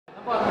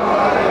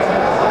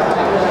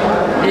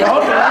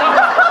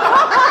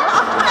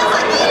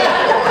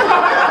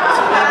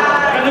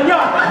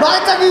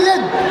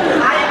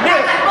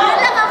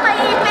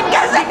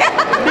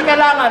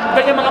larangan,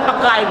 ganyan mga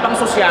pagkain, pang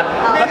sosyal.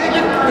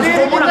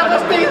 Gusto mo na ganun.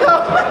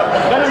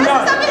 Ganun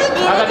na.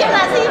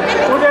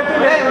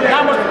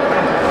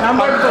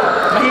 Number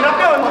 2. Mahirap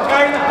yun.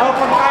 Pagkain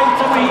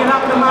sa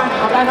mahirap naman.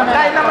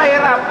 Pagkain na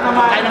mahirap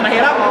naman. Pagkain na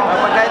mahirap?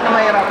 Pagkain na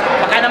mahirap.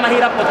 Pagkain na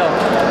mahirap po to.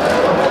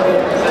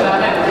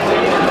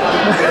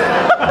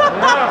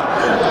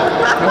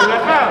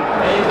 Nagulat ka.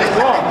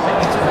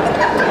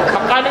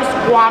 Pagkain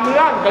squammy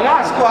yan.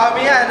 Ganyan.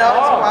 Squammy yan, no?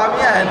 Squammy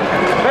yan.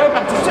 Pero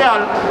pag-sosyal.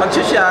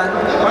 Pag-sosyal.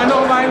 Paano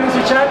kumain ng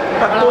sosyal?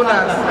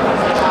 Pagtunas.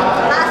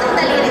 Taas ang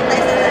dalilit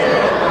tayo sa dalilit.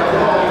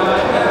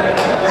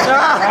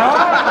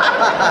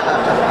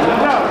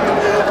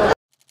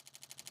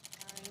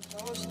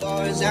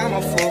 I'm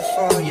a fool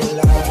for your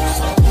love.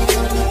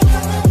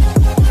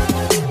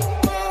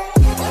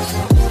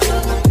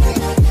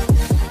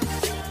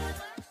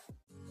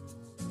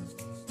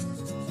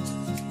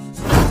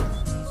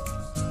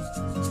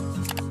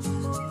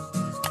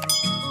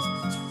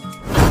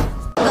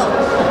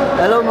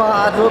 Hello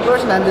mga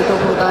troopers, nandito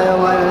po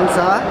tayo ngayon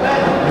sa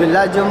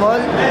Villaggio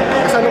Mall.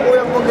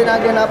 Kasalukuyan po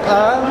ginaganap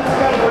ang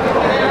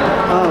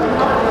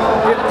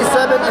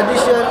 57th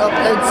edition of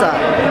Edza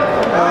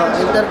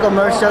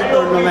Intercommercial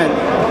Tournament.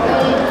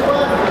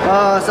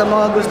 Sa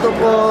mga gusto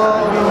po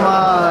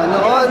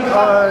manood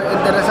or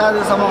interesado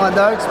sa mga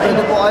darts,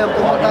 pwede po kayong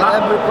pumunta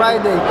every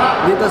Friday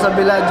dito sa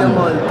Villaggio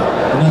Mall. 1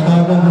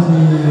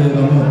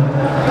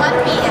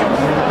 PM.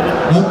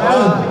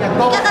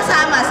 Hindi ka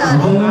kasama, sorry.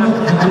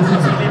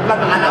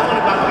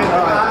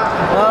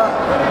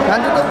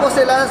 Nandito po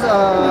sila sa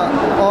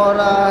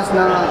oras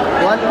na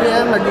 1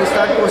 PM,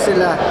 nag-start po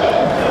sila.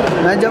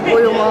 Nandiyan po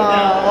yung mga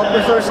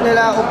officers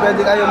nila kung pwede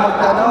kayo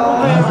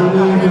magtanong.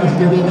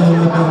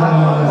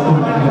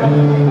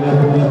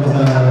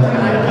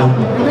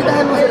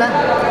 Imbitahan mo sila,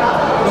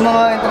 yung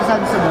mga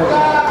interesado sa dart.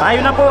 Tayo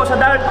na po sa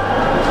dart.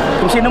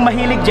 Kung sinong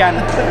mahilig dyan,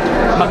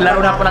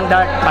 maglaro na po ng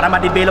dart para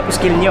ma-develop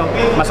skill nyo.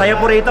 Masaya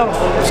po rito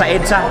sa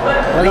EDSA,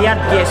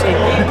 Riyadh, PSA.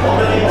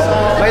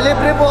 May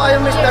libre po kayo,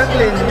 Mr.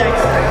 Clean.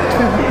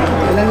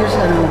 Ilang years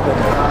na naman po?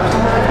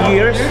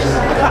 Years?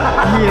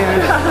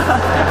 Years.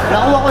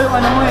 Nakuha ko yung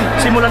ano mo eh.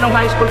 Simula nung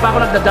high school pa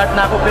ako, nagda-dart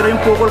na ako, pero yung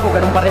pukol ko,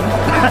 ganun pa rin.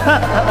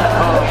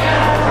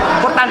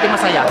 Importante,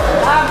 masaya.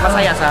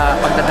 Masaya sa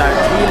pagda-dart.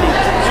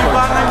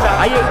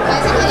 Ay,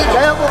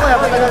 Kaya po kaya,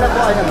 pagkala po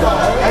kayo nag-dart.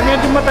 Ay,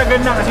 medyo matagal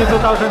na kasi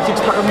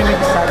 2006 pa kami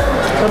nag-start.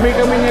 Sabi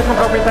kami niya itong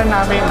kapitan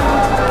namin.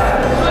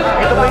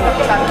 ito po yung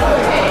kapitan.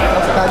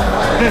 Kapitan.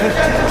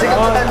 Si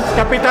Kapitan.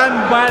 Kapitan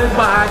Bal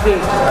Bahagi.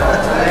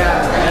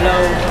 Hello.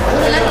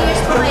 Ilang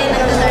years po kayo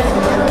nagdadart?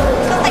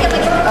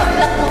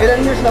 Ilan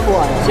years na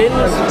po kayo?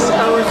 Since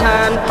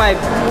 2005.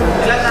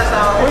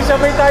 Uy,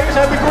 sabay tayo,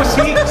 sabi ko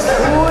 6.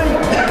 Uy,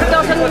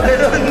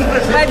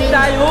 2005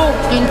 tayo.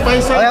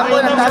 Kaya po,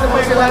 nagtalo po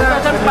sila.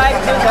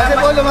 2005. Kasi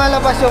po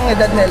lumalabas yung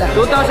edad nila.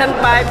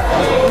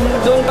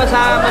 2005, doon pa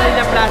sa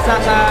Manila Plaza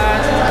sa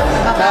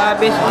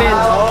basement.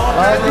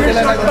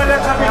 Sila nag- Pala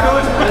kami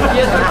doon.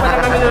 Yes, para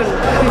kami doon.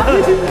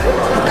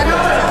 Tanong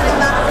ko sa akin,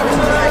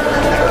 bakit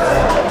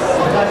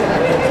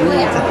sinasabi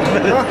Kuya.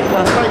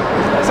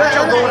 Sa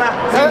Chogora.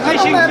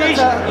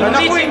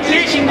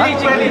 English,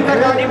 English.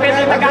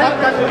 Depende Tagalog.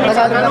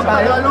 Tagalog lang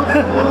tayo.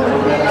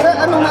 Sa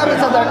anong meron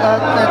sa dart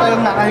at ito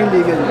yung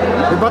nakahindigan?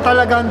 Iba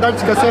talaga ang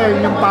darts kasi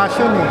yun yung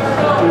passion eh.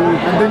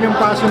 Andun yung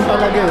passion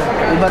talaga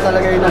eh. Iba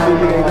talaga yung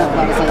nabibigay na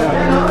para sa'yo.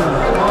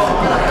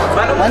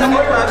 Ano mo?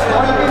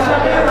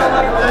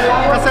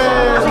 Kasi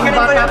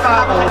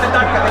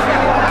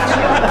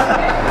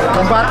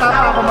nung bata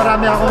pa ako,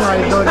 marami akong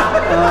idol.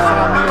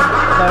 Marami yun.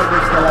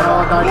 Darters talaga.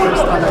 Oo, darters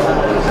talaga.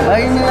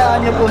 Ay, hinayaan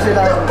niyo po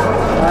sila.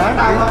 Ha?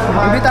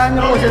 Imbitahan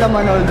niyo po sila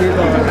manood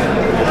dito.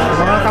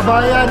 Mga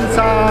kabayan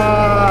sa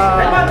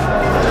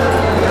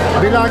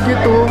Villaggio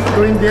 2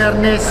 tuwing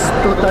Biyernes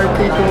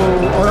 2:30 to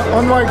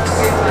onwards.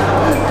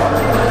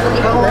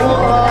 Thank you po.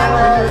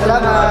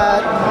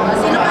 Salamat.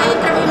 Sino pa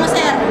interview mo,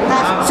 sir?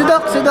 Si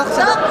Doc, si Doc.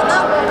 Doc,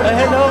 Doc.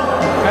 Hello.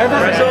 Hoy,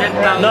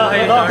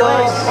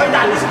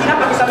 dali, sige na,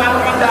 pag-isama mo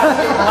kang dart.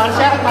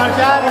 Marshall.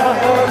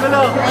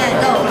 Hello. Ayan,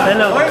 go.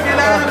 Hello. Hoy,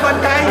 kailangan ng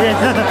pantay.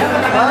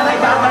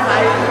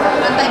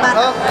 Bantay ba?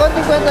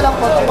 Konting kwento lang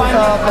po tungkol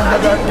sa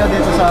pagdadart niyo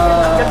dito sa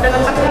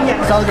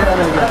Saudi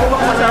Arabia.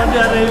 Saudi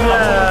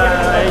Arabia,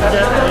 I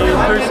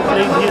first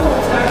played here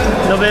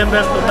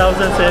November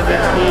 2017.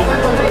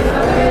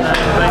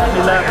 Invite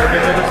nila ako,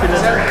 nagkaroon sila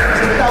ng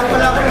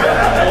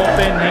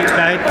open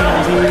kahit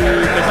hindi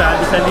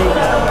kasali sa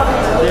liga.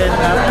 Then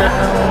after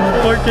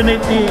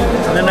unfortunately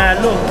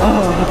nanalo.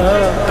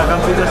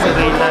 Kakampi ko sa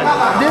Raylan.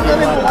 Dito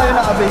rin po kayo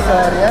nakabase sa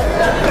Riyadh?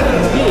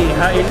 Hindi,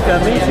 hail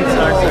kami 6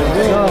 hours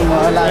ago.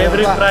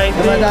 Every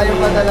Friday. Malayo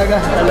pa talaga.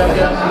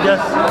 Talagang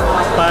just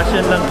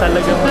passion lang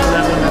talaga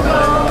maglaro ng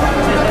ball.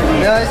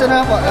 Yeah, isa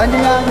na po.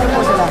 Andiyan po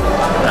sila.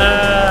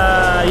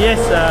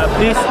 Yes,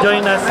 please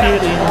join us here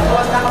in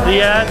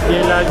Riyadh,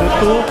 Villaggio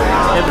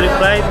 2, every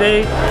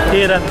Friday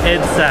here at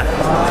EDSA.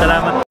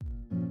 Salamat.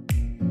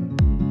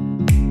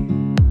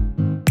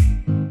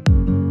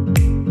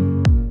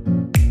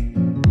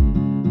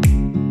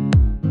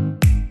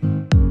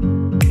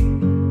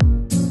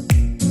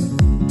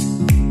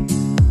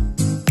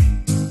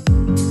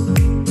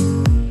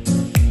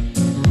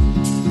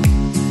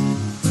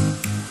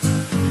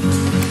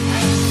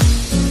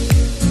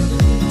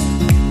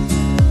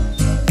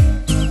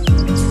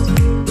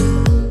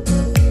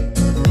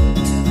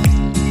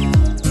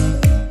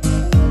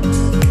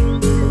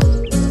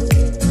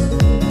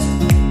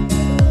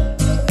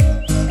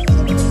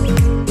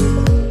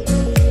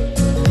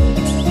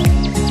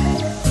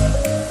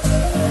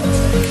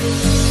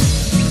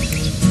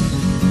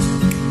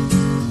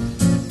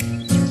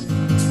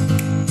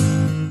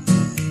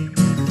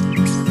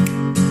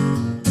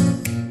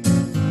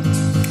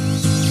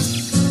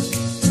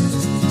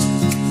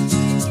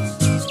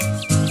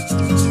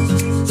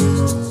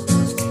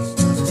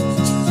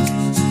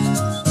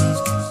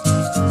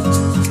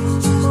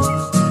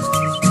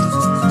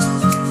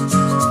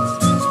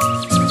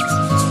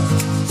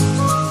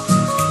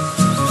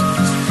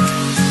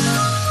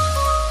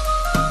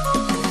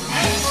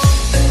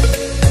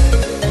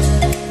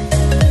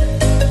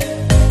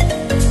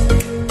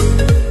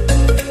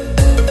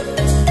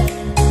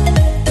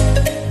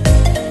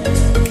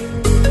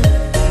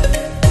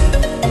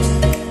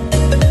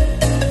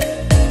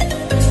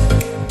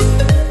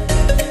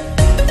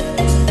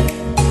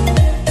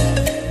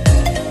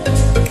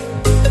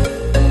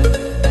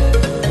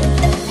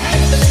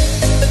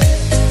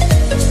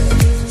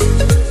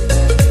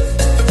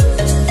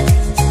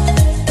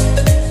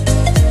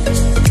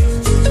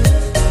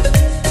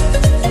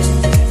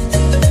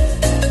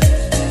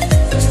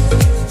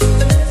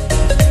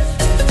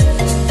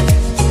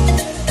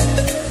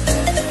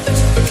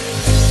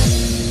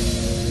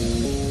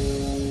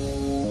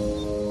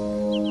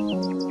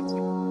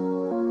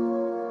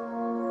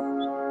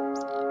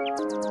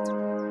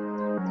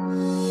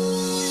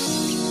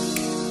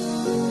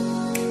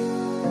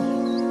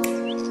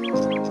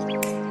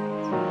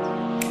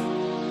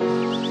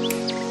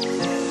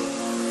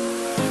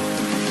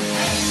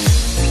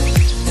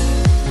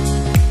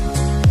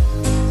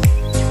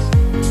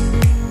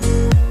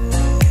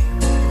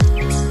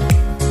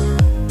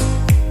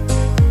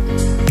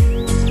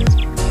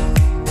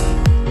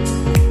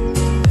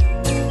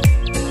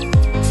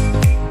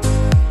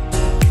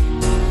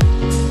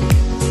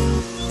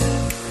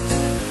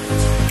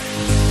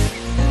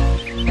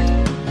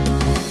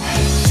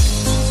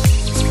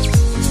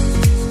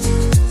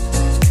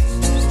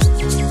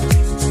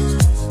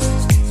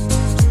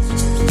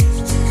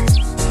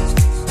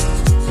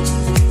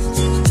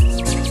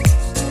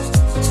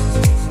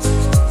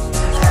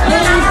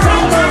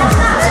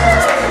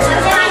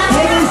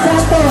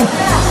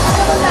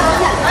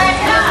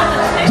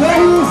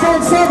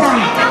 Salceda.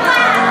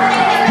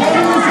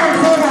 Jenny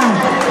Salceda.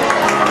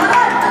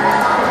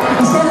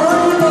 Mr.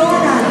 Oli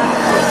Kayana.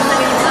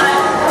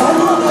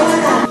 Oli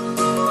Kayana.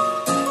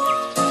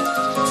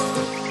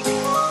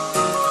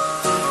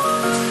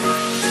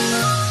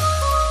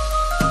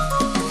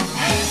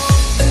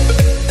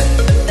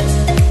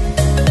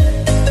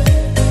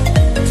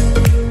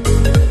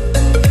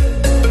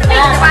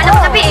 Paano mo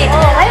sabihin?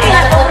 Ayun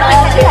nga.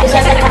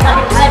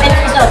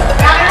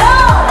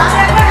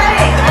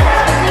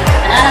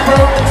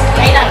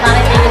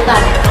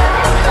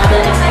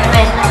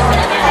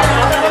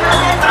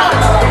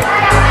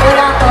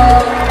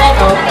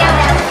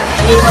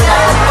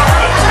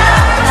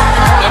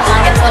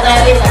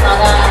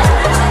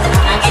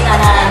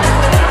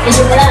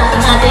 Isimula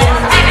ang ating